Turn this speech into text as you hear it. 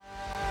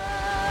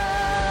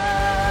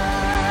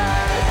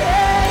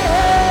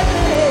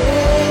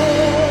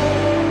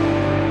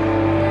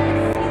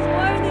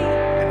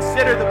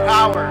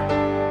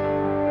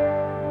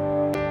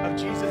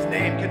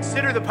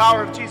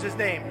power of Jesus'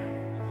 name?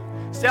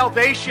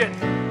 Salvation,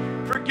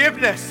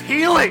 forgiveness,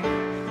 healing,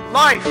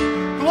 life,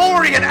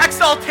 glory and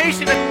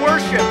exaltation and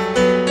worship,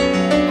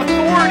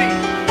 authority,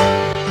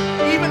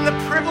 even the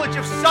privilege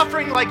of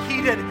suffering like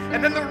he did,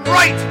 and then the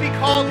right to be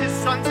called his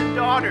sons and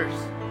daughters,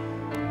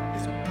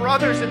 his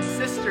brothers and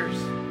sisters.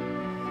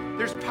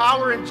 There's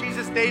power in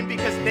Jesus' name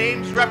because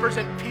names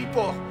represent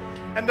people.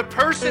 And the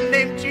person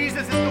named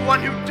Jesus is the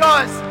one who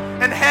does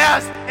and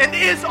has and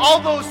is all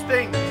those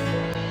things.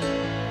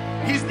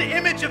 He's the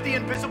image of the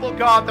invisible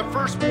God, the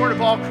firstborn of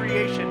all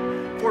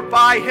creation. For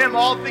by him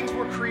all things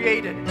were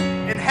created,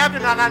 in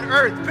heaven and on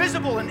earth,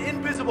 visible and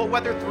invisible,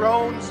 whether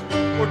thrones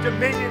or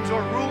dominions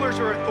or rulers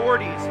or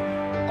authorities.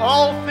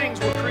 All things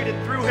were created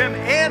through him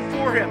and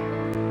for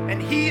him.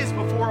 And he is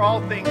before all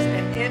things,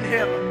 and in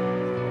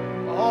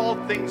him all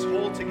things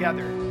hold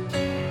together.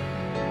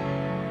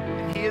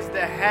 And he is the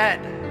head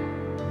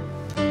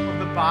of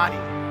the body,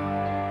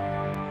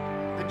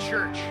 the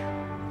church.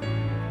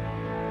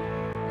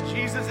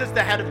 Jesus is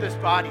the head of this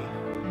body.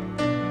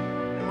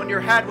 And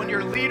when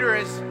your leader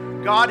is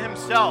God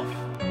himself,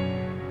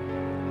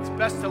 it's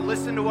best to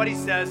listen to what he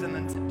says and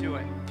then to do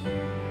it.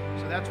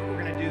 So that's what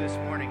we're going to do this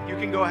morning. You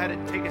can go ahead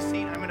and take a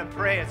seat. I'm going to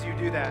pray as you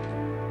do that.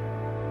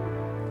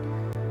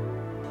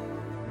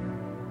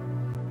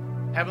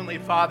 Heavenly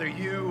Father,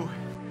 you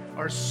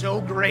are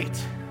so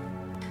great.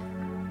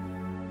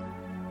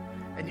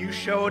 And you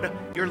showed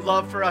your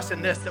love for us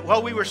in this, that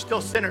while we were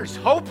still sinners,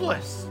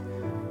 hopeless,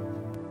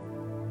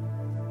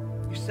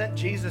 you sent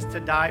Jesus to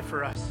die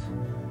for us.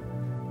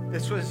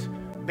 This was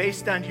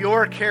based on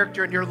your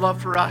character and your love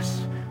for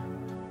us.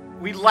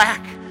 We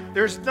lack.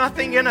 There's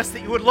nothing in us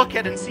that you would look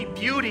at and see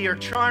beauty or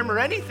charm or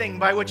anything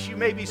by which you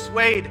may be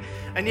swayed.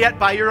 And yet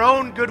by your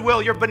own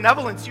goodwill, your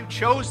benevolence, you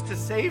chose to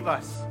save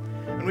us.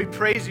 And we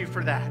praise you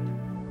for that.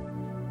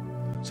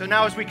 So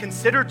now as we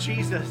consider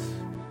Jesus,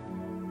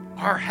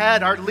 our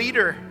head, our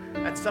leader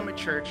at Summit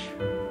Church,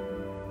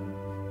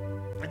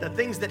 and the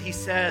things that he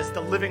says,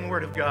 the living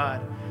word of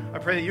God, I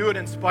pray that you would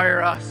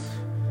inspire us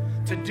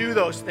to do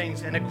those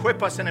things and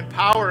equip us and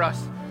empower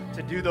us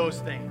to do those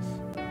things.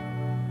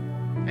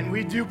 And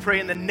we do pray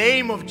in the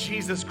name of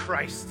Jesus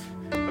Christ,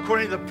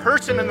 according to the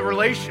person and the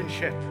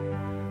relationship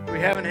we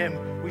have in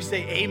him, we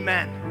say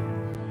amen.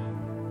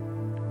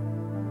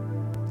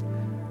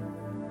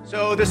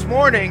 So this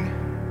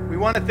morning, we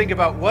want to think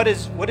about what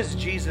does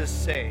Jesus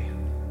say?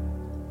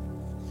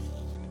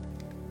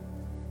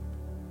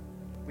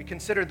 We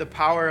considered the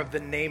power of the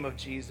name of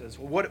Jesus.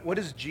 Well, what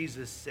does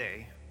Jesus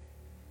say?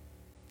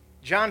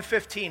 John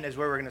 15 is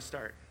where we're going to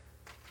start.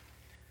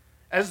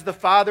 As the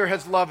Father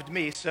has loved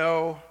me,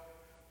 so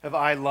have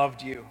I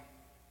loved you.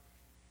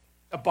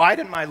 Abide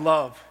in my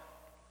love.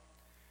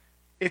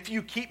 If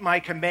you keep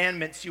my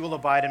commandments, you will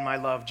abide in my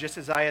love, just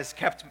as I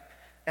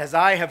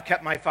have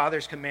kept my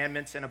Father's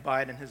commandments and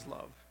abide in his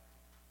love.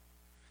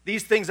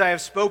 These things I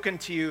have spoken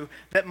to you,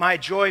 that my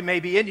joy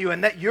may be in you,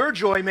 and that your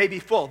joy may be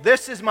full.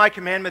 This is my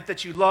commandment,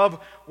 that you love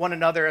one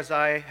another as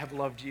I have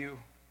loved you.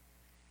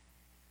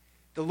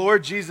 The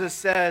Lord Jesus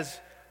says,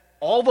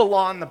 all the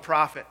law and the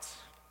prophets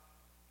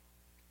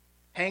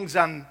hangs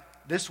on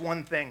this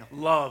one thing,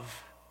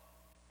 love.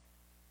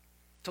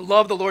 To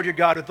love the Lord your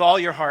God with all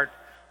your heart,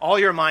 all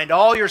your mind,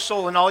 all your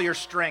soul, and all your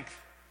strength.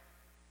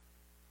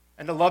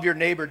 And to love your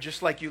neighbor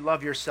just like you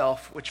love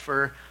yourself, which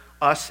for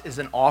us is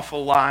an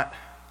awful lot.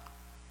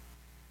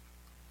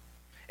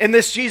 And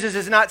this Jesus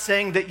is not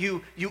saying that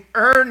you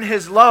earn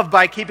his love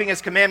by keeping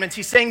his commandments.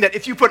 He's saying that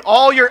if you put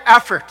all your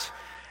effort,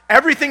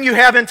 everything you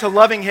have into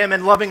loving him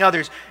and loving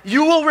others,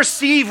 you will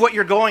receive what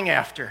you're going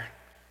after.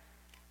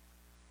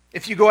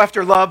 If you go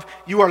after love,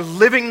 you are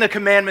living the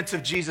commandments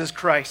of Jesus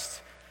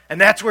Christ. And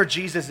that's where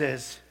Jesus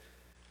is.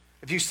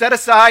 If you set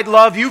aside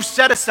love, you've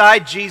set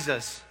aside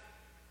Jesus.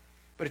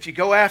 But if you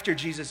go after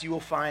Jesus, you will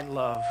find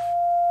love.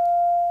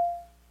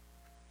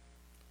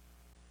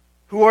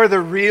 Who are the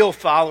real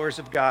followers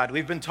of God?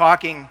 We've been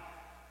talking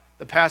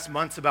the past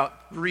months about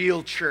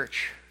real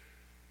church.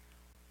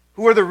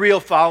 Who are the real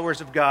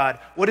followers of God?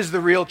 What is the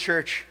real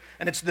church?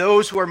 And it's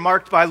those who are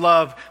marked by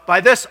love.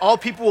 By this, all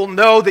people will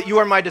know that you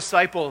are my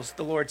disciples,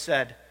 the Lord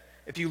said.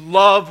 If you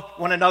love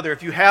one another,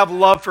 if you have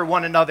love for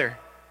one another.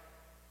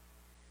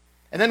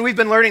 And then we've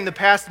been learning the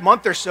past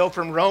month or so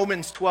from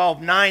Romans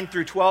 12, 9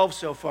 through 12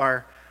 so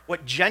far,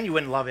 what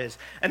genuine love is.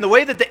 And the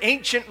way that the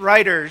ancient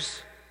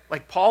writers,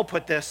 like Paul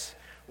put this,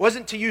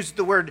 wasn't to use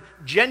the word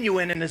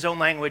genuine in his own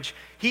language.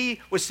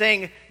 He was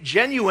saying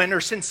genuine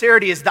or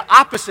sincerity is the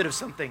opposite of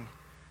something.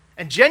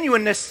 And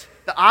genuineness,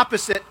 the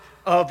opposite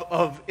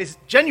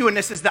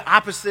genuineness is the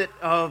opposite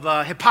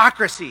of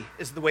hypocrisy,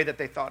 is the way that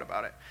they thought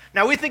about it.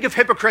 Now we think of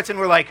hypocrites and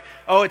we're like,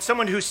 oh, it's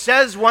someone who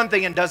says one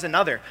thing and does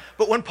another.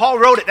 But when Paul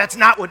wrote it, that's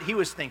not what he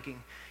was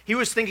thinking. He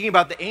was thinking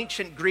about the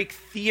ancient Greek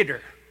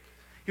theater.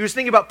 He was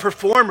thinking about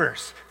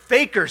performers,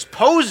 fakers,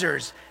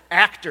 posers,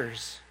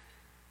 actors,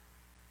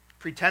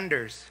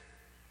 pretenders.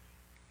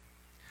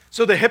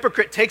 So the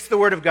hypocrite takes the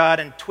word of God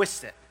and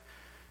twists it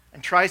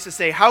and tries to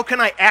say, how can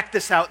I act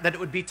this out that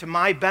it would be to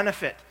my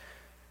benefit,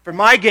 for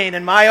my gain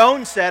and my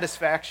own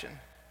satisfaction?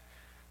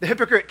 The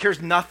hypocrite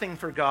cares nothing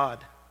for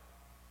God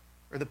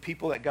or the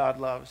people that God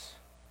loves.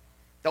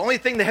 The only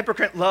thing the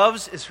hypocrite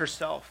loves is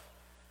herself.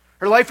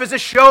 Her life is a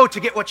show to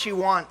get what she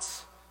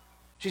wants.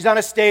 She's on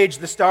a stage,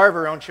 the star of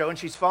her own show, and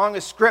she's following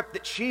a script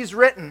that she's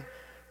written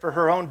for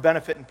her own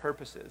benefit and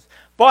purposes.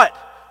 But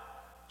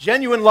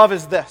genuine love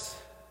is this: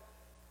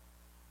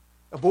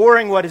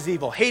 abhorring what is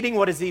evil, hating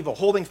what is evil,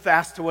 holding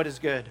fast to what is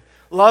good,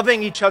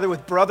 loving each other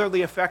with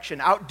brotherly affection,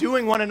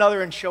 outdoing one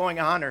another and showing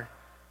honor.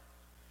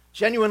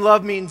 Genuine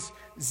love means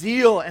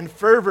zeal and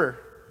fervor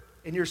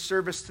in your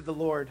service to the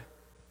Lord,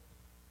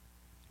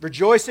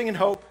 rejoicing in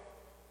hope,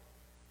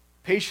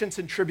 patience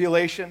in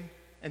tribulation,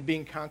 and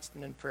being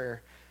constant in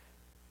prayer.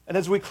 And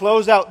as we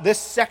close out this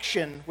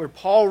section where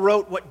Paul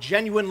wrote what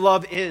genuine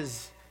love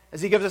is,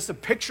 as he gives us a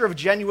picture of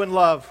genuine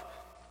love,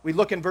 we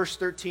look in verse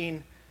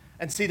 13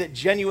 and see that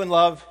genuine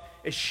love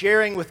is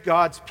sharing with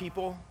God's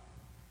people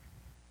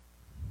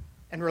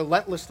and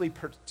relentlessly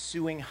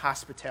pursuing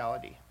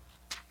hospitality.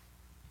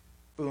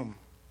 Boom.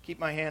 Keep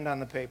my hand on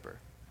the paper.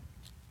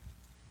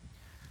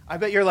 I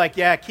bet you're like,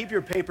 yeah, keep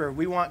your paper.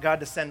 We want God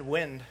to send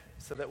wind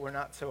so that we're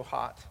not so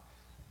hot.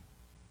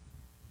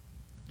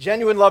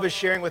 Genuine love is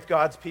sharing with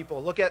God's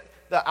people. Look at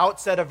the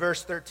outset of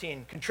verse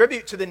 13.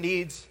 Contribute to the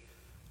needs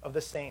of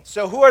the saints.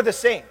 So who are the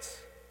saints?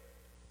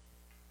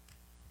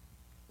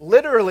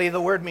 Literally,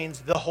 the word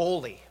means the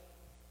holy.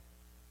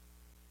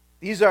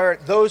 These are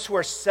those who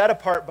are set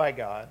apart by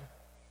God,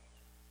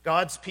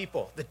 God's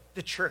people,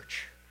 the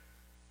church.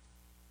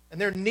 And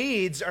their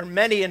needs are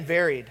many and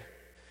varied.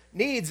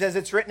 Needs, as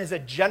it's written, is a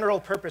general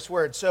purpose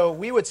word. So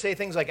we would say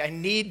things like, I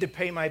need to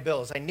pay my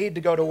bills. I need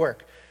to go to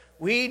work.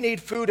 We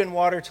need food and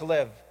water to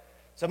live.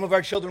 Some of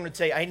our children would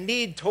say, I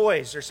need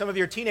toys. Or some of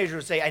your teenagers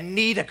would say, I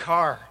need a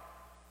car.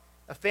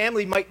 A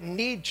family might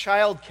need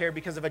childcare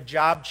because of a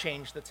job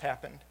change that's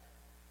happened.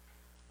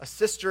 A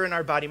sister in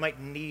our body might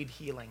need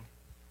healing.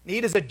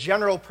 Need is a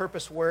general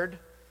purpose word.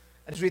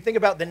 And as we think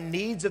about the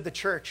needs of the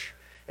church,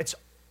 it's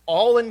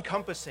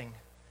all-encompassing.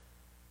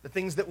 The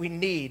things that we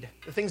need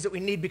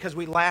because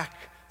we lack.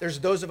 There's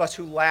those of us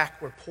who lack,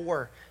 we're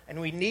poor,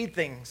 and we need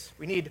things.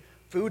 We need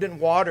food and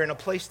water and a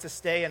place to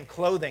stay and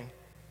clothing.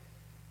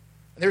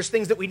 And there's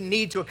things that we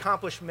need to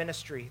accomplish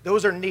ministry.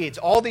 Those are needs.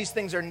 All these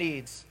things are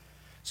needs.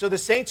 So the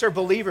saints are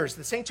believers.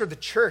 The saints are the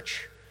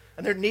church,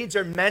 and their needs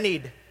are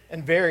many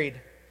and varied.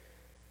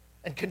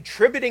 And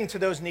contributing to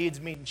those needs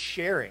means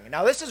sharing.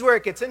 Now this is where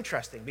it gets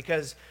interesting,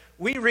 because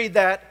we read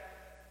that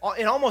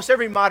in almost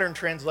every modern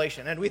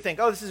translation, and we think,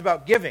 oh, this is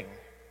about giving.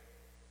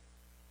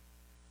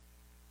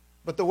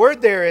 But the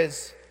word there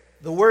is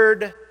the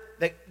word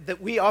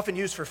that we often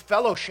use for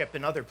fellowship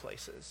in other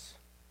places.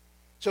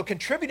 So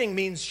contributing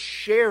means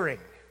sharing,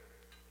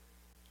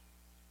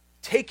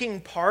 taking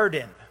part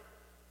in,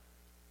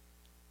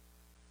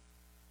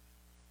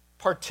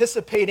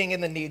 participating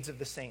in the needs of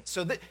the saints.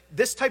 So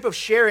this type of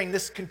sharing,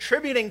 this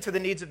contributing to the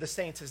needs of the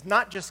saints, is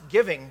not just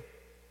giving,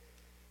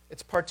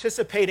 it's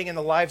participating in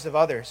the lives of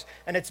others,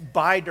 and it's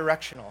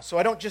bi-directional. So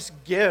I don't just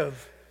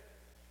give,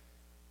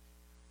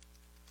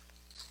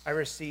 I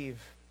receive.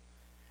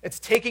 It's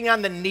taking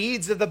on the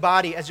needs of the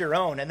body as your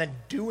own and then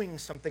doing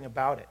something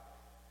about it.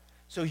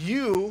 So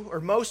you, or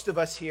most of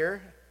us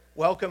here,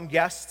 welcome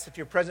guests if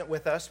you're present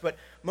with us, but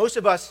most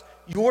of us,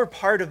 you're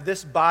part of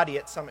this body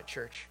at Summit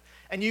Church.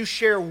 And you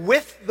share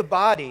with the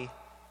body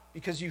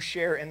because you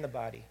share in the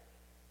body.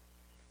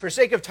 For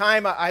sake of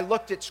time, I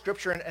looked at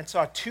Scripture and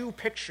saw two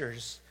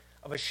pictures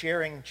of a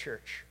sharing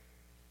church.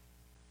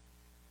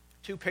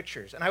 Two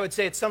pictures. And I would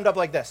say it's summed up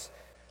like this.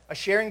 A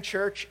sharing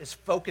church is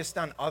focused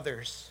on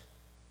others.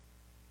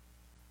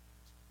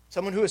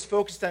 Someone who is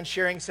focused on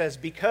sharing says,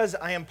 because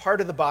I am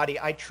part of the body,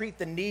 I treat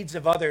the needs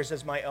of others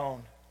as my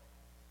own.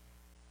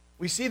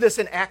 We see this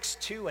in Acts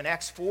 2 and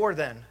Acts 4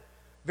 then.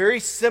 Very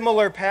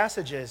similar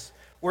passages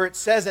where it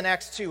says in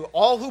Acts 2,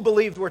 all who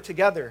believed were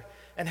together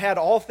and had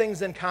all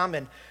things in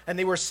common, and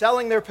they were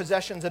selling their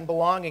possessions and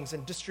belongings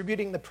and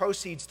distributing the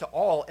proceeds to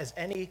all as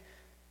any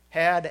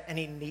had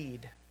any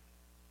need.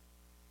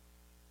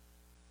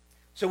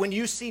 So when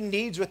you see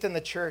needs within the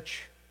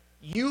church,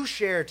 you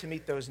share to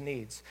meet those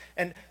needs.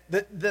 And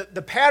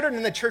the pattern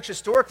in the church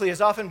historically has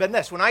often been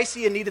this. When I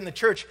see a need in the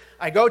church,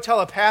 I go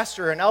tell a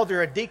pastor, an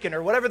elder, a deacon,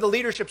 or whatever the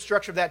leadership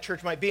structure of that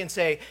church might be and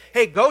say,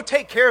 hey, go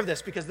take care of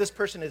this because this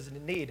person is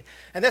in need.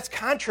 And that's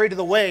contrary to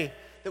the way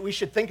that we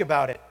should think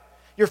about it.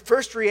 Your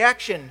first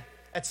reaction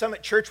at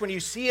Summit Church when you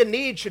see a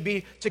need should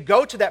be to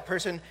go to that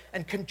person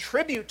and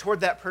contribute toward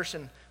that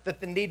person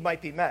that the need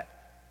might be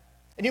met.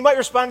 And you might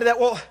respond to that,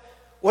 well,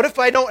 what if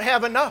I don't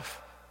have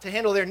enough to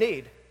handle their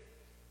need?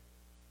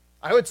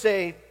 I would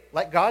say,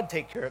 let God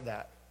take care of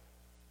that.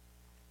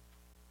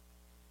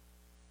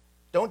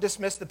 Don't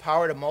dismiss the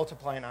power to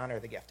multiply and honor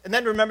the gift. And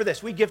then remember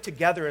this, we give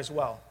together as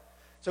well.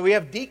 So we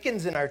have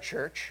deacons in our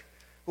church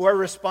who are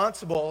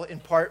responsible in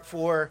part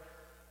for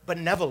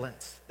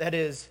benevolence, that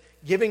is,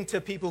 giving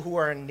to people who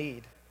are in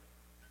need.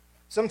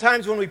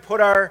 Sometimes when we put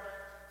our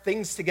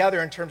things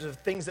together in terms of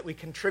things that we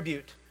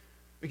contribute,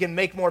 we can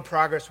make more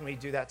progress when we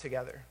do that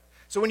together.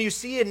 So when you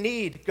see a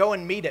need, go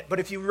and meet it.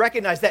 But if you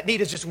recognize that need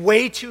is just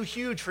way too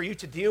huge for you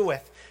to deal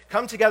with,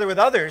 come together with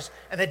others,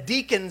 and the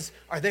deacons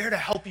are there to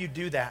help you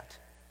do that.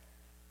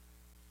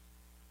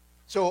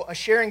 So a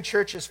sharing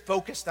church is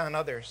focused on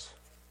others.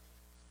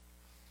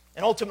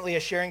 And ultimately, a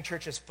sharing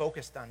church is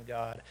focused on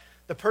God.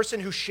 The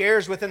person who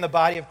shares within the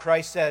body of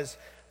Christ says,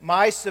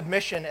 my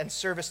submission and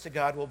service to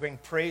God will bring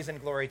praise and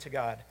glory to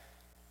God.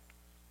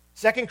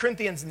 2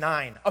 Corinthians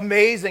 9,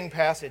 amazing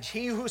passage.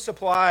 He who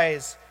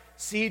supplies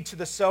seed to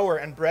the sower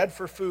and bread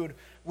for food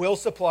will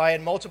supply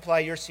and multiply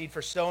your seed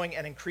for sowing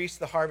and increase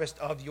the harvest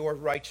of your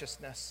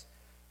righteousness.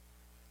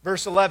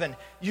 Verse 11,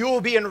 you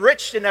will be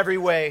enriched in every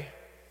way,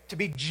 to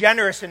be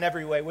generous in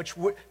every way, which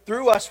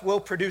through us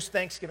will produce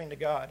thanksgiving to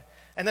God.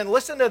 And then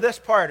listen to this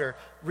part, or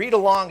read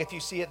along if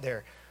you see it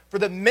there. For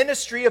the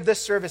ministry of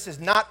this service is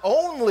not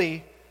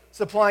only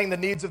supplying the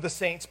needs of the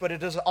saints, but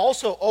it is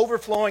also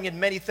overflowing in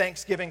many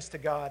thanksgivings to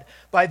God.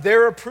 By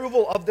their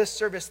approval of this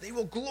service, they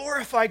will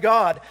glorify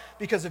God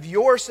because of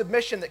your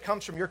submission that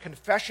comes from your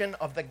confession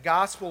of the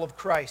gospel of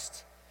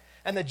Christ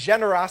and the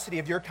generosity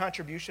of your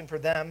contribution for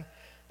them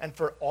and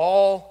for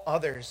all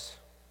others.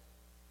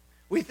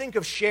 We think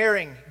of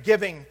sharing,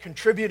 giving,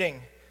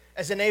 contributing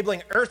as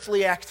enabling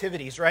earthly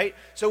activities, right?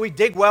 So we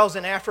dig wells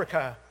in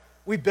Africa.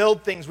 We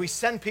build things, we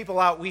send people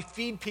out, we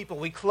feed people,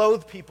 we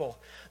clothe people.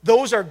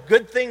 Those are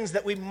good things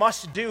that we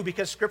must do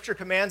because Scripture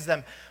commands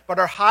them. But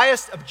our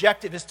highest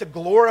objective is to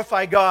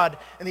glorify God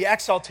in the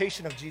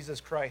exaltation of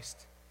Jesus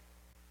Christ.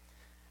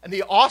 And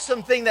the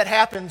awesome thing that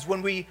happens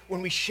when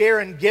we share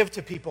and give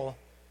to people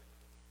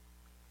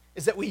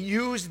is that we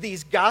use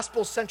these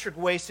gospel-centric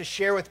ways to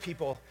share with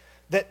people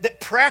that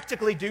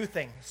practically do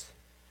things.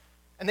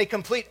 And they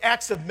complete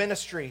acts of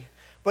ministry.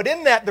 But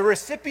in that, the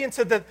recipients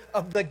of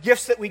the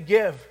gifts that we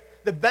give,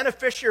 the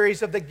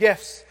beneficiaries of the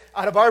gifts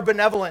out of our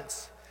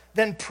benevolence,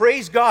 then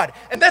praise God.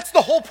 And that's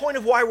the whole point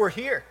of why we're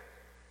here.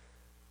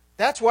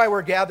 That's why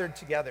we're gathered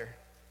together.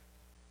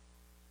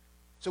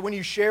 So when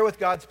you share with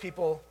God's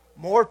people,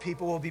 more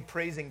people will be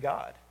praising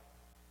God.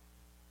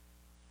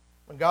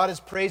 When God is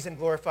praised and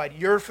glorified,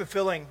 you're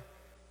fulfilling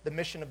the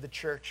mission of the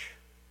church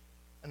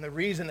and the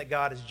reason that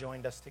God has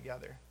joined us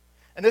together.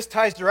 And this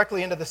ties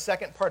directly into the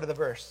second part of the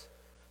verse.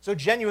 So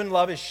genuine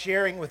love is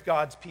sharing with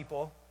God's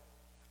people,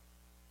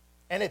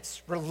 and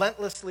it's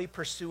relentlessly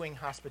pursuing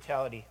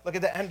hospitality. Look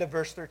at the end of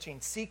verse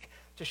 13. Seek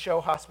to show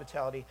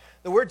hospitality.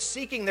 The word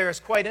seeking there is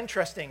quite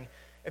interesting.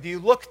 If you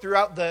look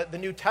throughout the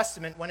New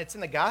Testament, when it's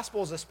in the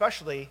Gospels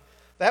especially,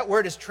 that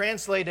word is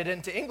translated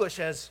into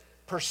English as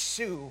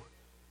pursue,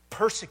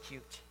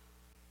 persecute.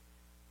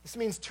 This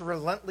means to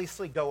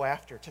relentlessly go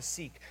after, to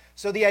seek.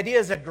 So the idea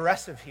is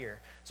aggressive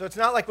here. So it's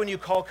not like when you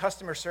call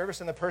customer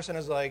service and the person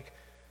is like,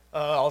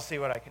 I'll see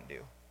what I can do.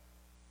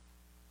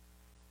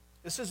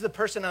 This is the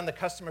person on the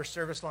customer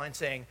service line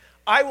saying,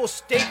 I will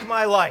stake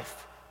my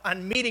life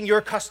on meeting your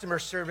customer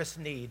service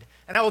need,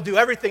 and I will do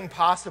everything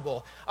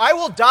possible. I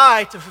will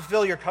die to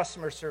fulfill your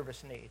customer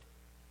service need.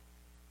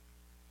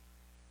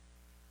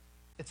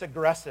 It's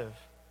aggressive.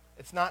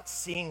 It's not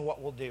seeing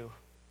what we'll do.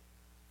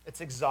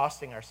 It's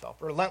exhausting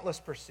ourselves. Relentless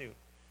pursuit.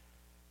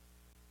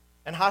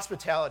 And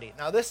hospitality.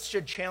 Now this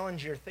should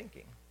challenge your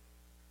thinking.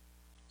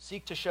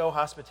 Seek to show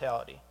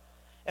hospitality.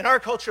 In our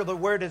culture, the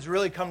word has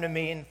really come to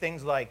mean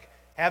things like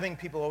having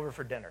people over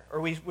for dinner, or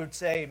we would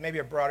say, maybe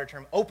a broader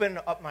term, open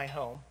up my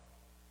home,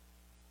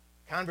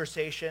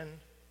 conversation,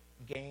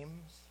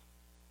 games.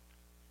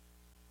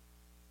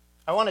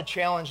 I want to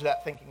challenge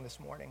that thinking this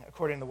morning,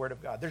 according to the Word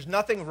of God. There's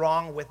nothing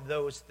wrong with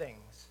those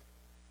things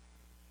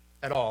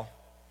at all.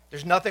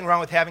 There's nothing wrong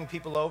with having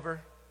people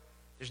over.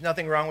 There's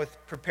nothing wrong with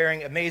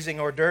preparing amazing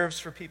hors d'oeuvres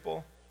for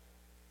people.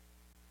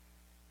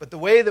 But the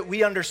way that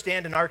we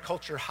understand in our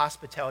culture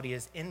hospitality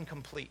is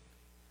incomplete.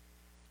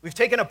 We've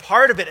taken a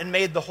part of it and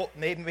made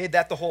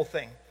that the whole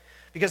thing.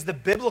 Because the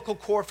biblical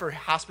core for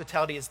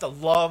hospitality is the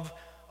love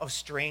of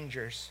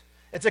strangers.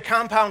 It's a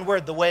compound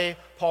word, the way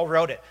Paul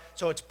wrote it.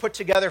 So it's put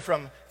together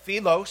from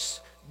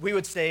philos, we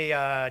would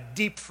say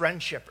deep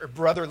friendship or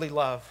brotherly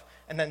love,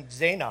 and then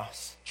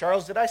xenos.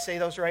 Charles, did I say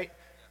those right?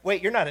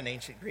 Wait, you're not an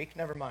ancient Greek,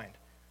 never mind.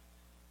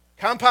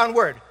 Compound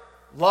word,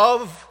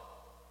 love,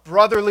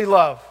 brotherly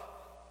love,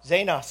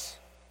 xenos,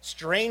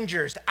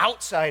 strangers,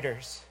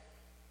 outsiders.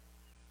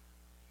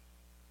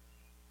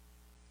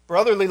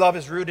 Brotherly love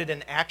is rooted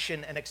in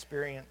action and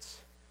experience.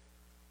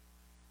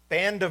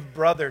 Band of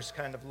brothers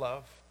kind of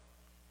love.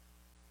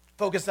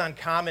 Focused on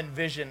common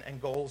vision and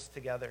goals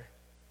together.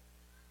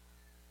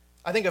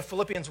 I think of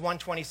Philippians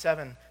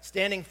 1:27,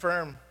 standing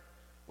firm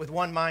with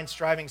one mind,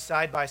 striving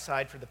side by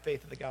side for the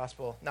faith of the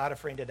gospel, not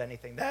afraid of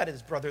anything. That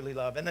is brotherly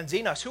love. And then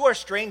xenos, who are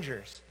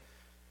strangers?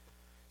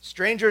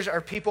 Strangers are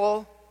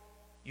people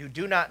you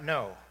do not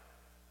know.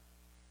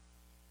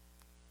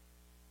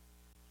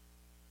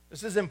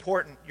 This is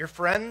important. Your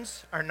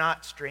friends are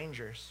not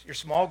strangers. Your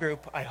small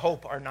group, I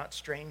hope, are not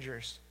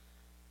strangers.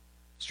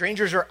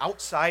 Strangers are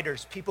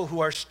outsiders, people who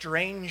are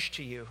strange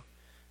to you.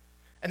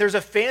 And there's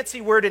a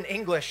fancy word in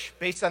English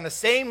based on the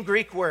same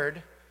Greek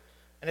word,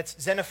 and it's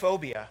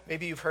xenophobia.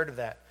 Maybe you've heard of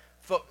that.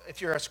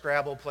 If you're a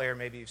Scrabble player,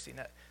 maybe you've seen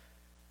that.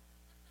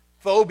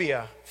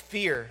 Phobia,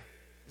 fear,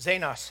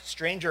 xenos,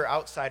 stranger,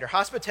 outsider.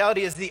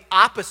 Hospitality is the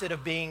opposite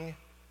of being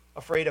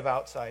afraid of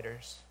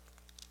outsiders.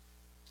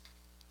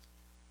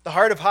 The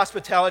heart of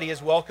hospitality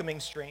is welcoming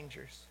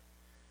strangers.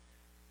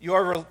 You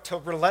are to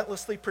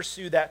relentlessly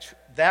pursue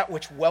that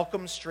which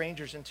welcomes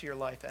strangers into your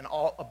life, and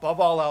above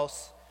all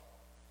else,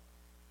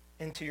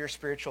 into your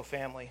spiritual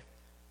family.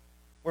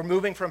 We're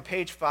moving from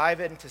page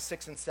 5 into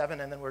 6 and 7,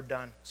 and then we're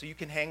done. So you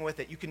can hang with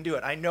it. You can do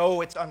it. I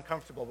know it's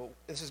uncomfortable, but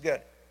this is good.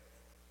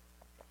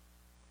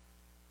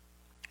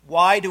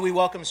 Why do we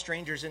welcome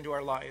strangers into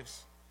our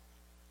lives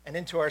and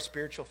into our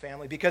spiritual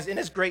family? Because in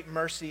his great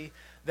mercy,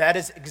 that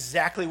is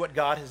exactly what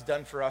God has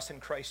done for us in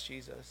Christ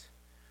Jesus.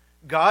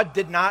 God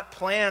did not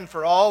plan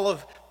for all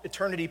of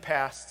eternity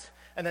past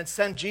and then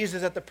send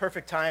Jesus at the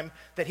perfect time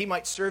that he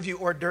might serve you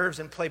hors d'oeuvres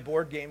and play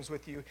board games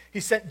with you. He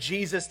sent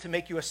Jesus to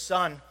make you a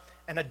son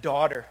and a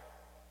daughter.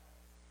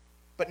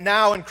 But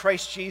now in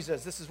Christ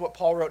Jesus, this is what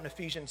Paul wrote in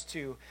Ephesians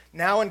 2,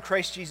 now in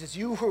Christ Jesus,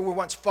 you who were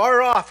once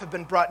far off have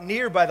been brought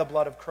near by the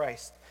blood of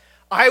Christ.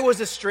 I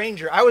was a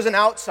stranger. I was an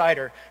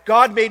outsider.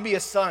 God made me a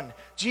son.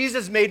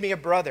 Jesus made me a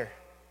brother.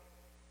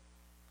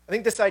 I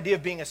think this idea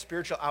of being a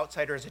spiritual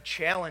outsider is a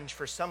challenge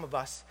for some of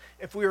us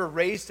if we were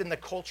raised in the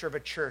culture of a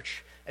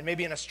church and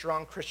maybe in a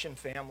strong Christian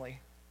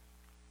family.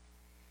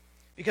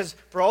 Because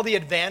for all the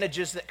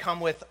advantages that come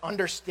with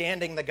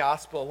understanding the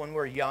gospel when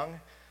we're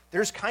young,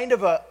 there's kind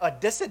of a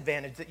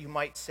disadvantage that you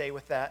might say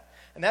with that.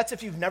 And that's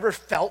if you've never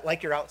felt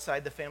like you're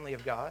outside the family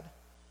of God.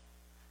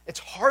 It's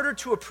harder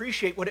to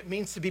appreciate what it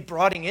means to be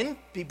brought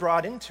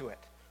into it.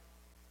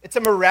 It's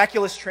a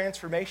miraculous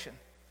transformation.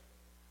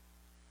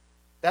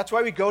 That's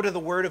why we go to the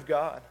Word of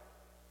God.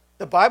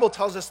 The Bible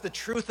tells us the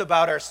truth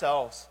about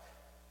ourselves.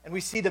 And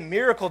we see the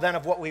miracle then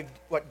of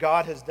what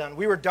God has done.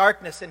 We were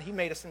darkness and he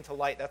made us into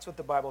light. That's what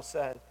the Bible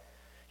said.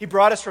 He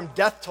brought us from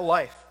death to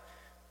life.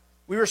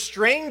 We were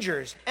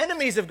strangers,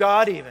 enemies of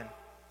God even,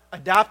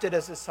 adopted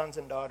as his sons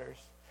and daughters.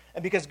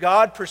 And because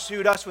God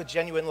pursued us with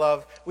genuine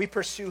love, we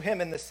pursue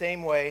him in the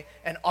same way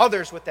and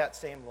others with that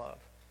same love.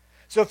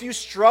 So if you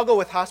struggle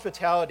with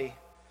hospitality,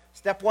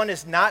 step 1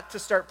 is not to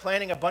start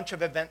planning a bunch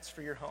of events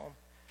for your home.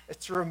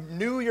 It's to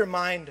renew your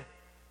mind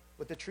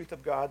with the truth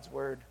of God's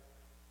word.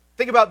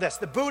 Think about this.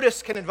 The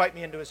Buddhist can invite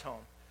me into his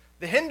home.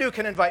 The Hindu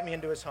can invite me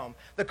into his home.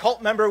 The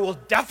cult member will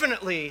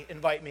definitely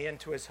invite me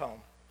into his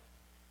home.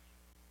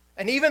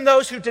 And even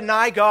those who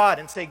deny God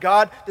and say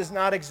God does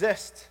not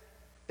exist,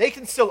 they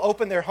can still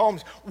open their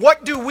homes.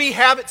 What do we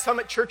have at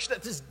Summit Church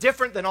that is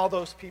different than all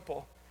those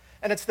people?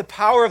 And it's the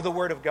power of the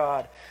Word of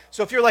God.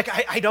 So if you're like,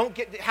 I don't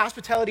get,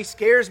 hospitality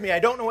scares me, I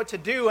don't know what to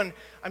do, and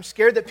I'm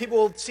scared that people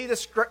will see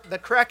the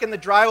crack in the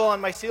drywall on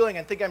my ceiling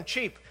and think I'm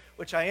cheap,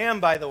 which I am,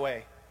 by the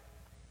way.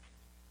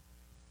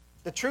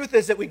 The truth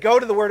is that we go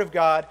to the Word of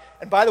God,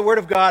 and by the Word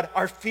of God,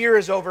 our fear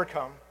is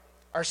overcome.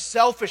 Our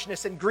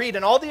selfishness and greed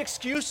and all the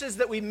excuses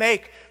that we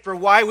make for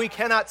why we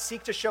cannot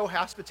seek to show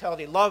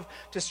hospitality, love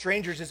to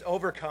strangers is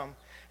overcome.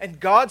 And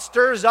God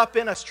stirs up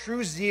in us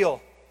true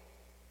zeal.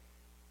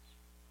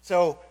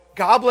 So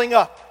gobbling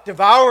up,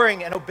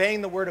 devouring, and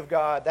obeying the Word of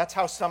God, that's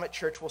how Summit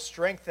Church will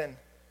strengthen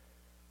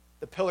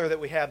the pillar that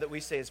we have that we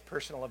say is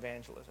personal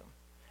evangelism.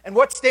 And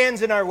what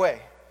stands in our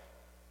way?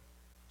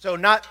 So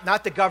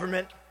not the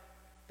government.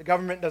 The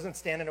government doesn't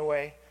stand in our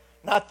way.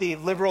 Not the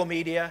liberal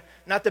media,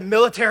 not the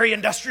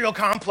military-industrial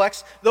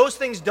complex. Those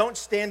things don't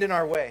stand in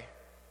our way.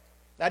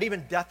 Not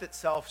even death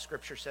itself,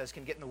 Scripture says,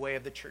 can get in the way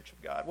of the church of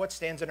God. What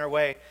stands in our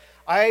way?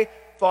 I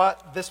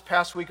thought this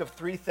past week of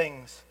 3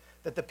 things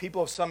that the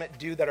people of Summit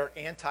do that are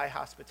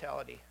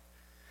anti-hospitality.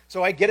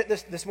 So I get it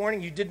this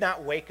morning. You did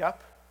not wake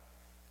up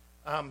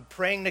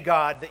praying to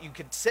God that you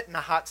could sit in the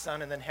hot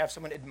sun and then have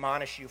someone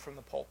admonish you from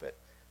the pulpit.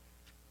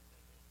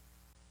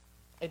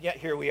 And yet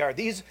here we are.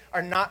 These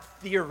are not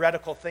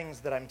theoretical things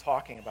that I'm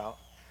talking about.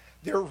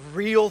 They're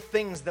real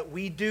things that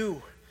we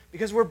do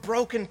because we're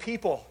broken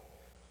people.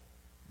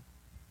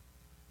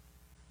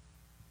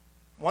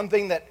 One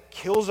thing that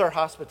kills our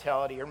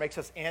hospitality or makes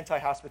us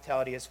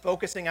anti-hospitality is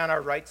focusing on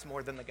our rights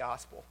more than the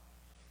gospel.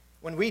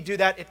 When we do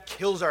that, it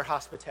kills our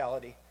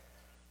hospitality.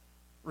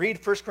 Read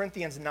 1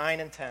 Corinthians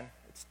 9 and 10.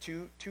 It's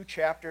two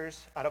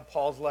chapters out of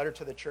Paul's letter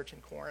to the church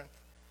in Corinth.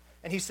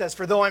 And he says,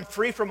 "For though I'm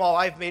free from all,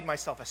 I've made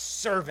myself a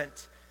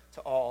servant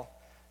to all,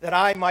 that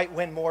I might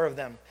win more of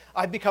them.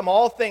 I've become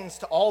all things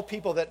to all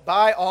people, that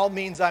by all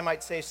means I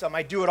might save some.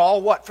 I do it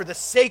all what? For the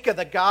sake of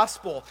the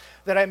gospel,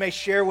 that I may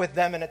share with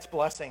them in its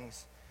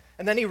blessings."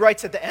 And then he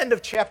writes at the end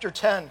of chapter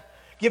 10,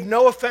 "Give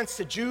no offense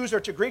to Jews or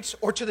to Greeks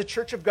or to the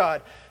church of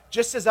God,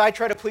 just as I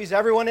try to please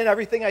everyone in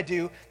everything I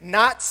do,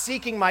 not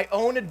seeking my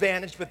own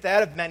advantage, but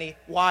that of many."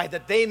 Why?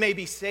 That they may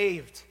be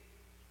saved.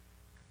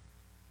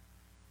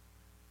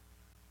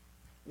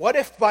 What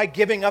if by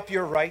giving up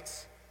your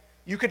rights,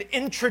 you could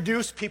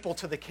introduce people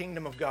to the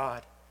kingdom of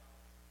God?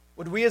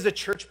 Would we as a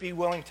church be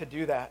willing to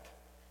do that?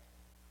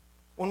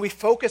 When we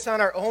focus on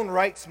our own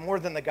rights more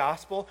than the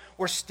gospel,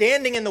 we're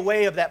standing in the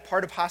way of that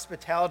part of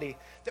hospitality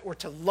that we're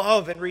to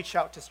love and reach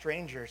out to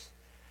strangers.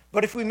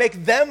 But if we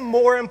make them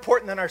more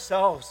important than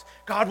ourselves,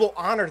 God will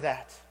honor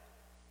that.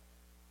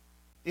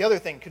 The other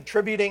thing,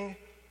 contributing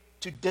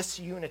to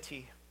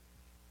disunity,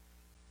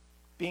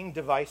 being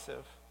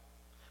divisive.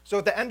 So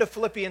at the end of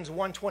Philippians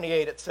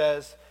 1:28, it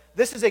says,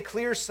 "This is a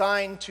clear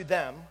sign to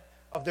them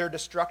of their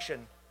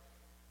destruction,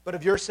 but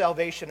of your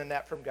salvation, and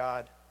that from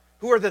God."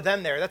 Who are the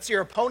them there? That's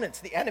your opponents,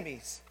 the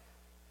enemies.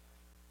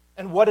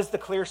 And what is the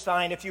clear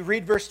sign? If you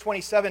read verse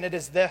 27, it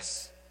is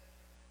this,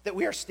 that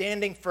we are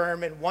standing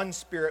firm in one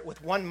spirit,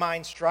 with one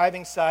mind,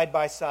 striving side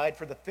by side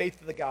for the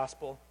faith of the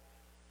gospel,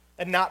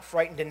 and not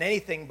frightened in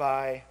anything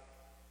by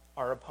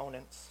our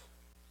opponents.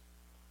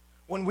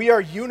 When we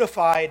are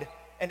unified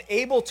and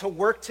able to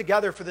work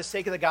together for the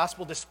sake of the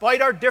gospel,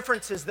 despite our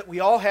differences that we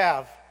all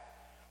have,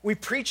 we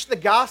preach the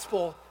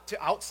gospel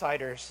to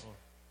outsiders.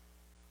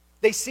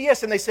 They see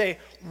us and they say,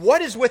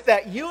 "What is with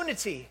that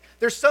unity?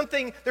 There's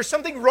something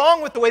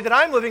wrong with the way that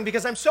I'm living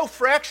because I'm so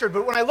fractured."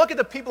 But when I look at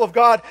the people of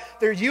God,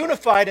 they're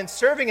unified and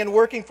serving and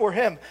working for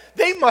Him.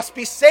 They must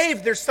be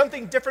saved. There's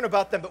something different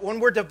about them. But when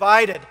we're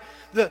divided,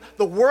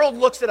 the world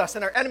looks at us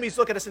and our enemies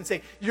look at us and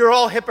say, "You're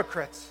all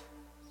hypocrites.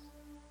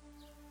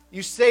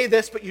 You say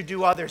this, but you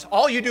do others.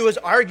 All you do is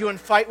argue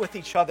and fight with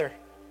each other."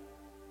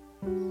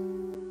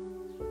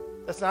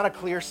 That's not a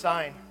clear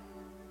sign.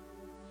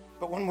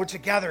 But when we're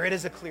together, it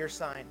is a clear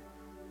sign.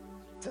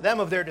 To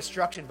them of their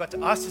destruction, but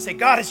to us to say,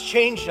 God has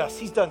changed us.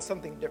 He's done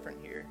something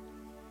different here.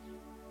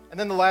 And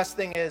then the last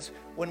thing is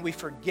when we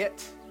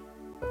forget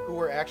who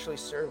we're actually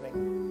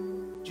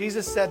serving.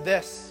 Jesus said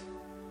this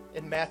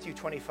in Matthew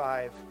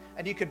 25,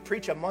 and you could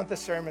preach a month of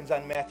sermons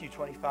on Matthew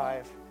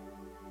 25.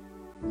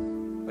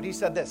 But he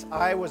said this,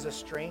 "I was a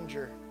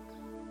stranger,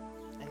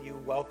 and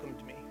you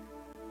welcomed me.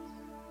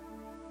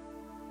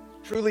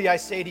 Truly I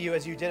say to you,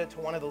 as you did it to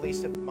one of the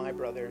least of my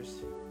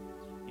brothers,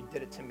 you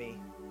did it to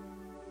me."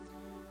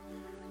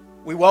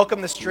 We welcome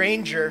the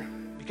stranger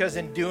because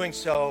in doing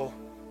so,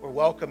 we're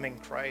welcoming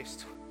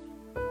Christ.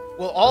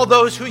 Will all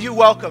those who you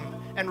welcome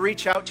and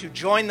reach out to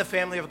join the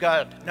family of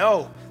God?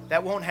 No,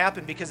 that won't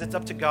happen because it's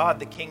up to God,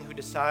 the King, who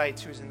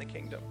decides who's in the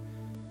kingdom.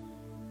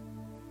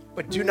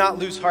 But do not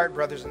lose heart,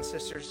 brothers and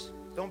sisters.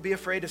 Don't be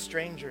afraid of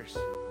strangers.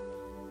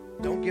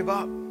 Don't give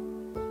up.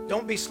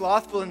 Don't be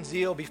slothful in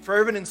zeal. Be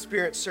fervent in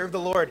spirit. Serve the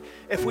Lord.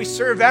 If we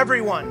serve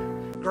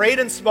everyone, great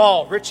and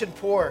small, rich and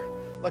poor,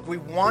 like we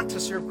want to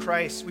serve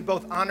Christ, we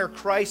both honor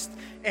Christ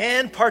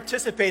and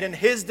participate in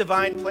His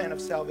divine plan of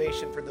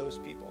salvation for those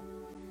people.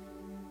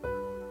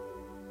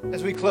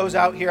 As we close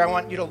out here, I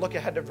want you to look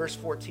ahead to verse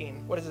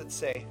 14. What does it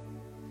say?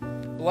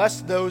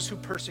 "Bless those who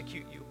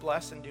persecute you.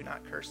 Bless and do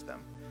not curse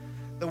them."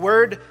 The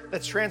word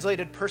that's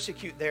translated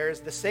persecute there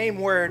is the same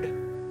word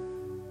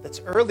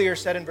that's earlier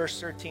said in verse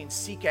 13,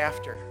 seek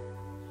after.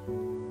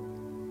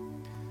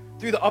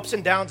 Through the ups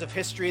and downs of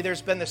history,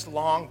 there's been this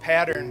long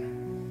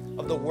pattern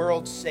of the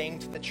world saying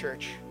to the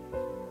church,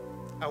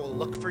 "I will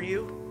look for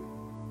you,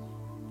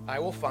 I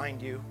will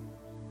find you,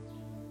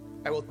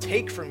 I will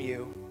take from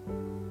you,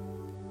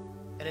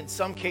 and in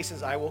some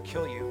cases I will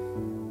kill you."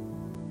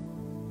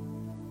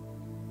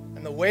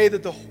 And the way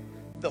that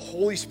the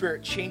Holy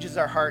Spirit changes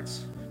our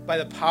hearts by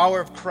the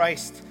power of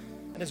Christ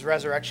and His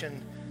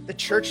resurrection, the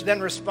church then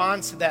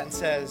responds to that and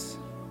says,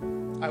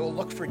 "I will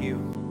look for you,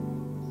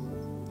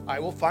 I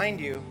will find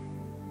you,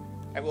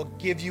 I will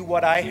give you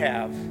what I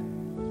have,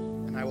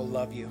 and I will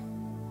love you."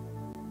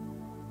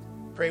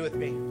 Pray with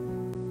me.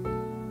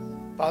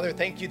 Father,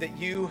 thank you that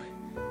you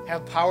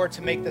have power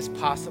to make this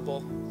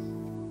possible.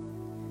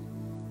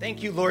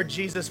 Thank you, Lord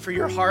Jesus, for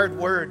your hard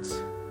words,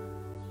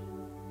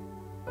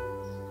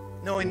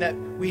 knowing that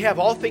we have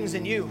all things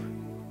in you.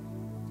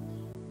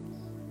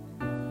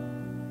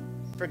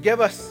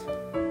 Forgive us,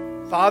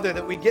 Father,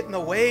 that we get in the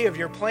way of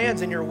your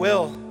plans and your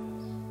will.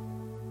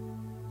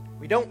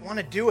 We don't want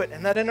to do it,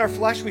 and that in our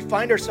flesh we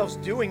find ourselves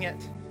doing it.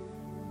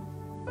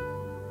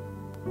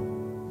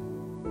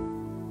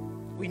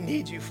 We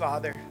need you,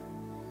 Father.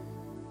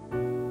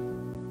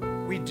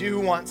 We do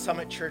want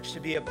Summit Church to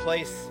be a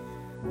place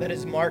that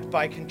is marked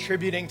by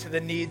contributing to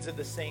the needs of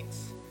the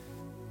saints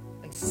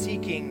and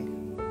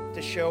seeking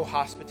to show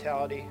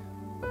hospitality.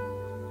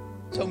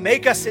 So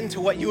make us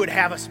into what you would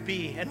have us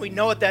be, and we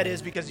know what that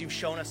is because you've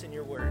shown us in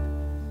your word.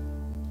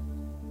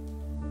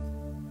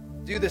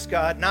 Do this,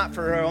 God, not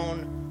for our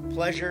own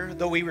pleasure,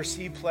 though we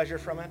receive pleasure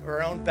from it,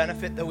 or our own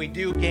benefit, though we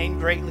do gain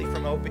greatly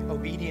from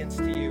obedience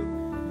to you.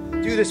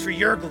 Do this for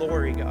your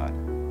glory, God.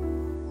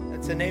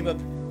 It's the name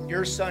of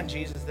your Son,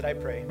 Jesus, that I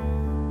pray.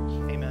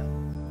 Amen.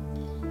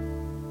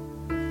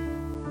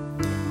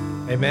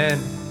 Amen.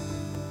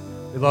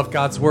 We love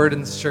God's word in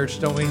this church,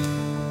 don't we?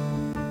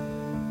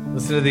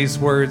 Listen to these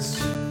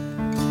words.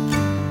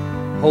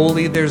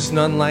 Holy, there's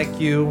none like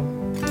you.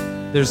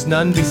 There's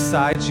none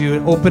beside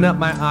you. Open up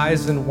my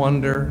eyes in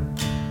wonder.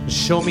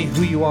 Show me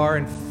who you are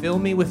and fill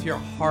me with your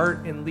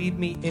heart and lead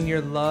me in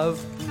your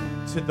love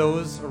to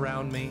those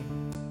around me.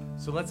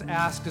 So let's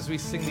ask as we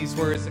sing these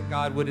words that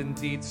God would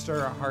indeed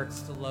stir our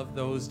hearts to love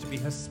those, to be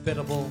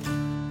hospitable,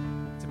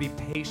 to be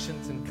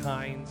patient and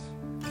kind,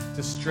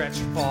 to stretch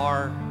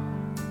far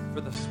for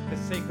the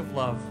sake of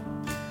love.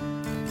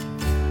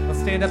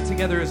 Let's stand up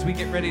together as we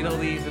get ready to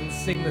leave and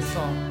sing this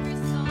song. Every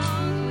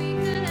song we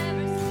could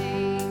ever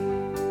sing.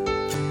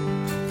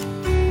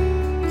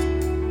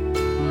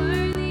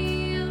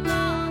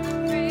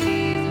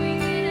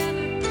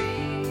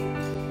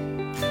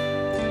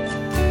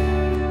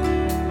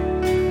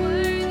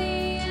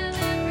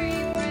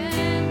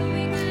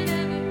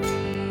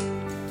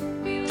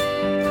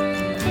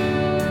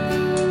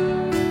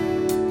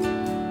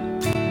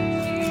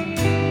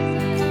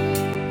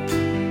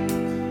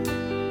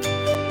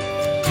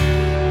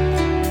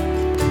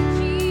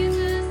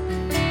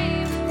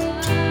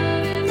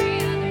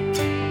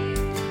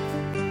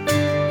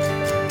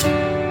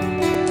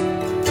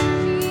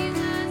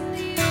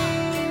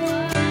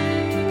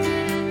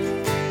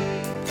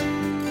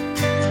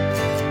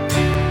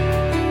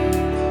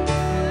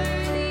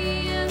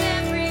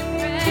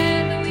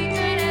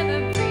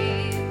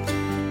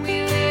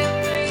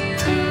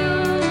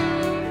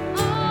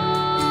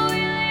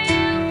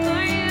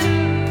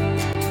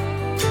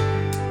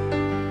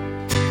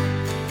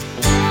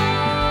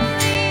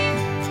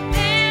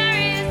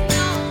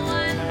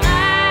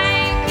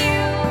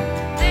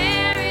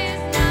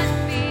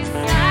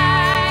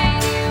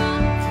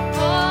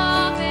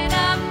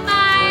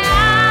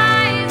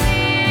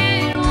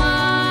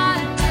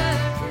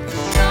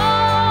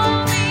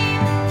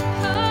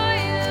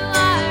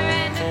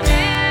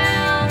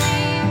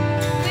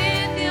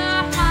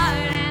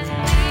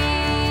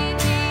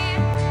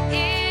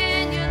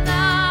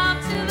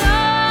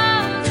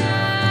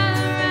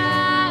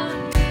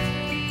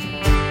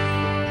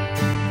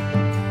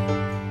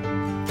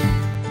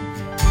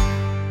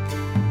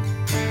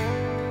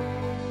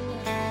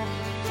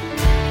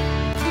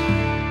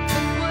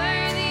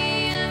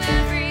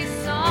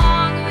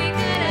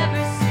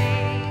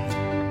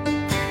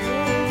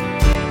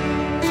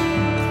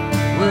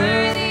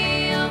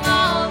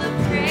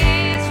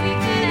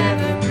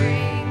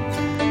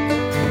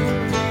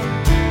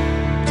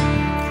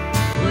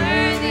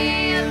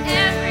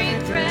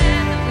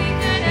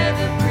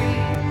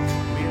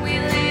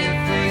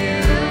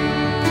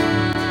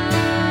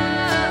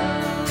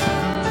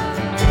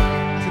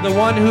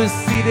 one who is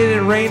seated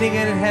and reigning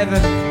in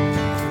heaven.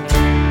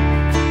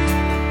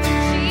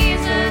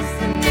 Jesus,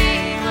 the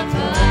name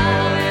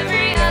above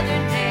every other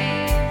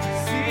name.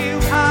 See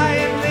you high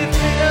and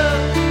lifted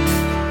up.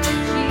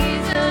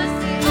 Jesus,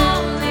 the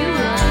only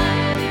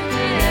one who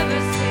could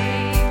ever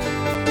save.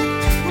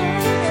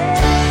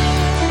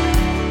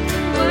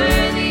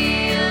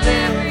 Worthy of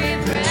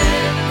every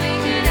breath we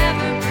could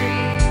ever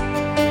breathe.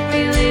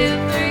 We live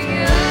for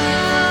you.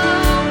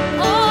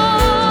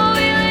 Oh,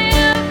 we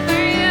live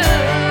for you.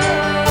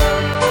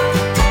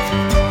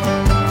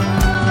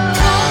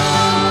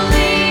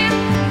 Holy,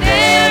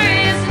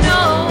 there is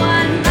no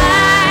one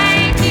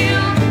like you.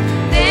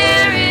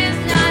 There is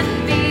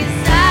none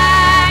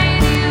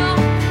beside you.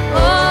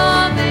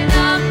 Open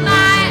up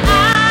my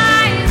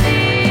eyes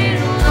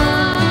in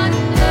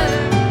wonder.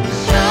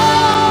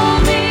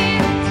 Show me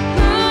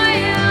who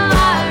you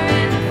are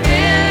and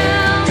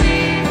fill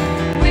me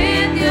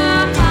with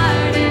your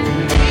heart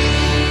and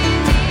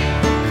lead me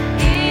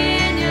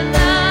in your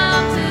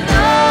love to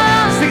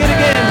those Sing it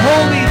again.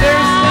 Holy, there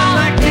is none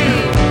like you.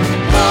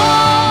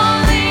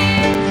 Holy,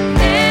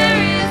 there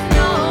is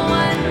no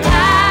one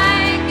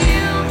like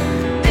you.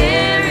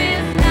 There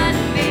is none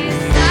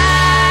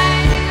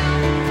beside you.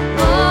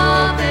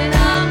 Open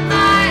up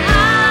my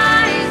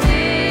eyes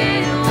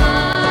in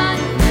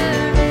wonder.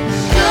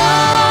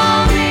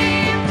 Show me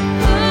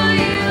who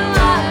you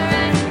are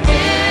and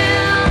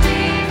fill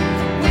me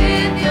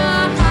with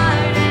your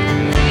heart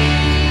and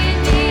lead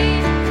me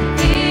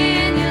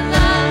in your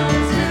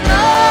love to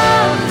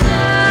those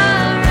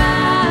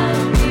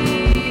around me.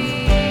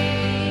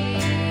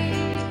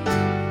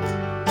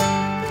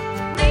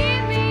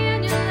 Lead me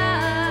in your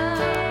love.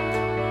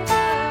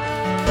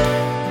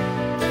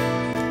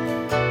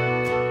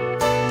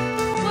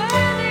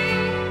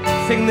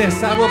 Worthy. Sing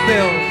this. I will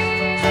build.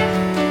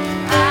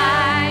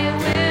 I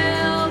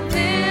will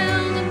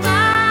build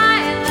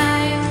my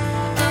life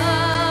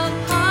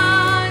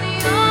upon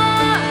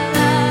your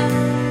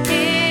love.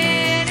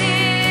 It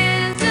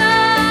is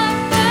a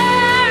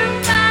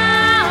firm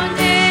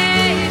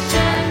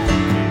foundation.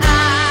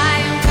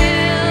 I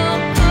will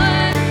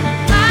put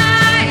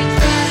my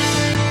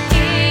trust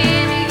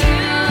in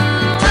you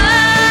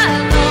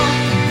alone,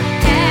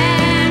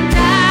 and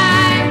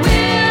I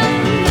will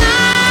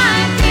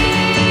not be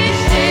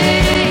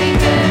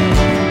shaken.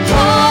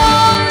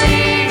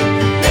 Holy,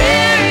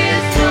 there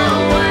is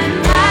no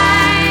one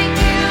like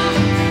you.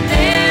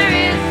 There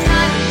is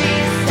none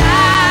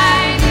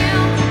beside you.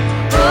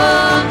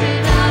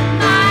 Open up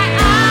my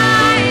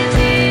eyes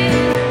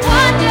in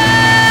wonder.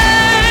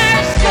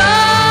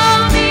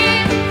 Show me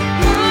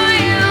who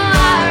you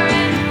are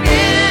and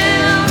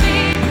fill me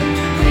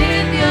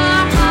with your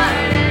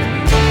heart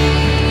and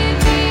lead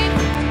me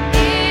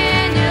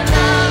in your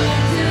love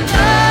to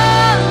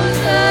those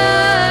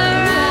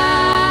around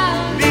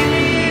Lead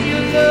me in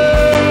your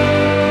love.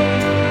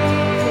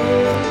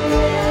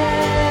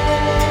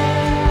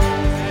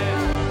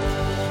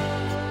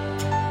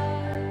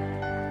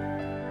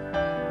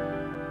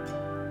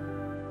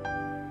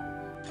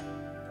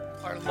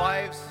 Our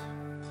lives,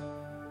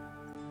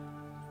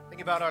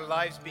 think about our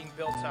lives being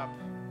built up.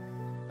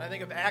 I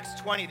think of Acts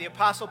 20. The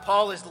Apostle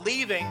Paul is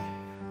leaving,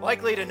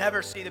 likely to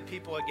never see the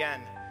people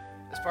again,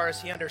 as far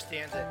as he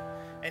understands it.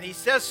 And he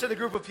says to the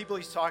group of people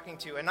he's talking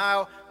to, and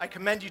now I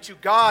commend you to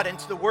God and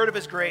to the word of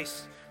his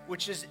grace,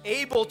 which is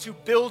able to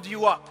build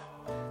you up.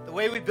 The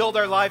way we build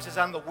our lives is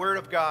on the word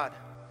of God.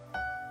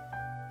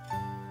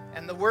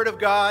 And the word of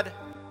God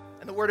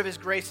and the word of his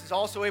grace is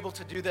also able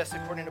to do this,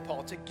 according to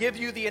Paul, to give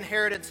you the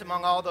inheritance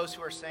among all those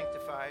who are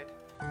sanctified.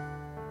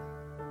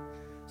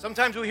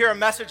 Sometimes we hear a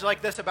message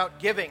like this about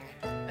giving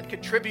and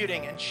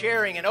contributing and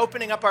sharing and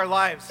opening up our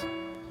lives.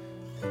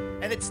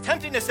 And it's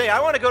tempting to say, I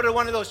want to go to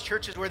one of those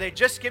churches where they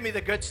just give me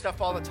the good stuff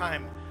all the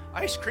time,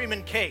 ice cream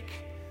and cake,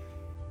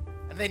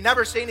 and they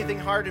never say anything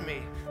hard to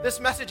me. This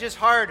message is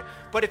hard,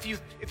 but if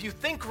you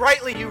think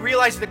rightly, you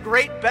realize the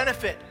great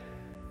benefit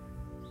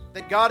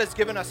that God has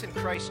given us in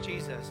Christ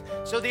Jesus.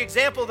 So the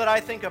example that I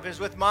think of is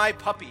with my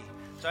puppy.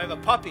 So I have a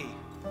puppy.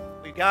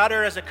 We got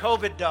her as a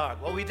COVID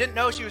dog. Well, we didn't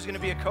know she was going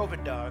to be a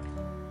COVID dog,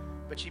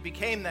 but she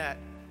became that.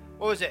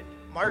 What was it?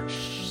 March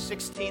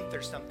 16th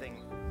or something.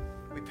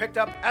 We picked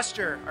up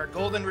Esther, our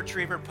golden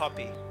retriever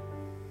puppy.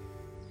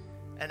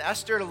 And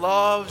Esther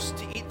loves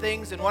to eat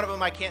things, and one of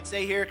them I can't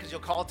say here because you'll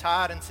call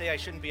Todd and say I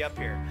shouldn't be up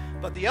here.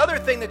 But the other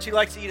thing that she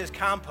likes to eat is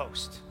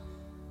compost.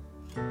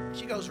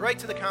 She goes right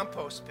to the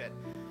compost pit.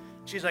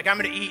 She's like, I'm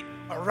going to eat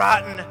a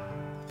rotten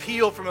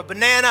peel from a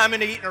banana. I'm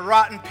going to eat a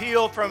rotten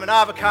peel from an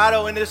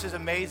avocado, and this is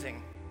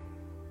amazing.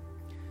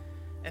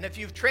 And if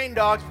you've trained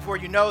dogs before,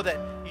 you know that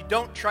you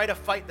don't try to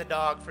fight the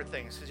dog for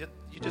things, because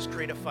you just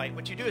create a fight.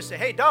 What you do is say,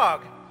 hey,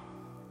 dog.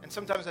 And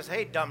sometimes I say,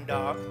 hey, dumb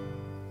dog.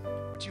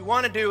 What you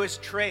want to do is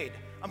trade.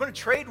 I'm going to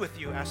trade with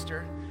you,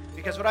 Esther,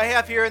 because what I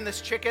have here in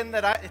this chicken,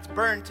 it's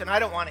burnt, and I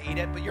don't want to eat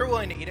it, but you're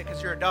willing to eat it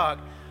because you're a dog.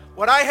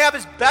 What I have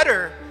is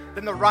better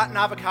than the rotten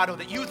avocado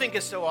that you think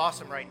is so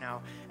awesome right now.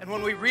 And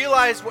when we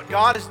realize what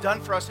God has done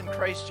for us in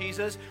Christ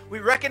Jesus, we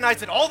recognize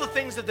that all the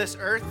things of this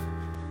earth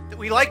that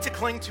we like to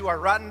cling to are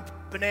rotten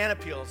banana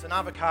peels and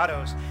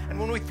avocados. And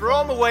when we throw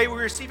them away,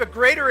 we receive a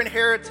greater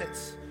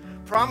inheritance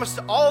promised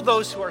to all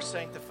those who are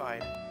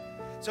sanctified.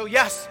 So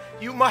yes,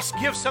 you must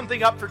give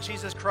something up for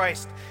Jesus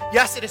Christ.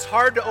 Yes, it is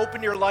hard to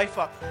open your life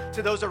up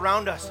to those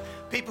around us,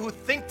 people who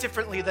think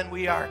differently than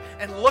we are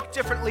and look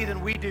differently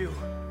than we do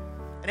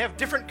and have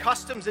different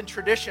customs and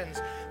traditions.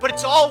 But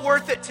it's all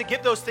worth it to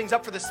give those things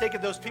up for the sake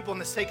of those people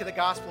and the sake of the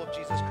gospel of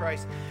Jesus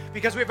Christ,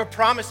 because we have a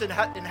promise in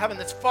heaven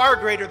that's far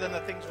greater than the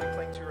things we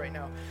cling to right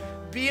now.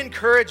 Be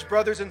encouraged,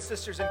 brothers and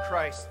sisters in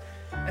Christ,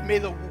 and may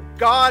the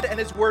God and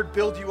his word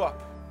build you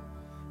up,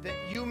 that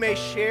you may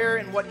share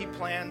in what he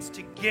plans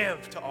to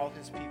give to all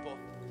his people.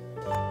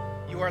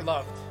 You are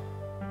loved.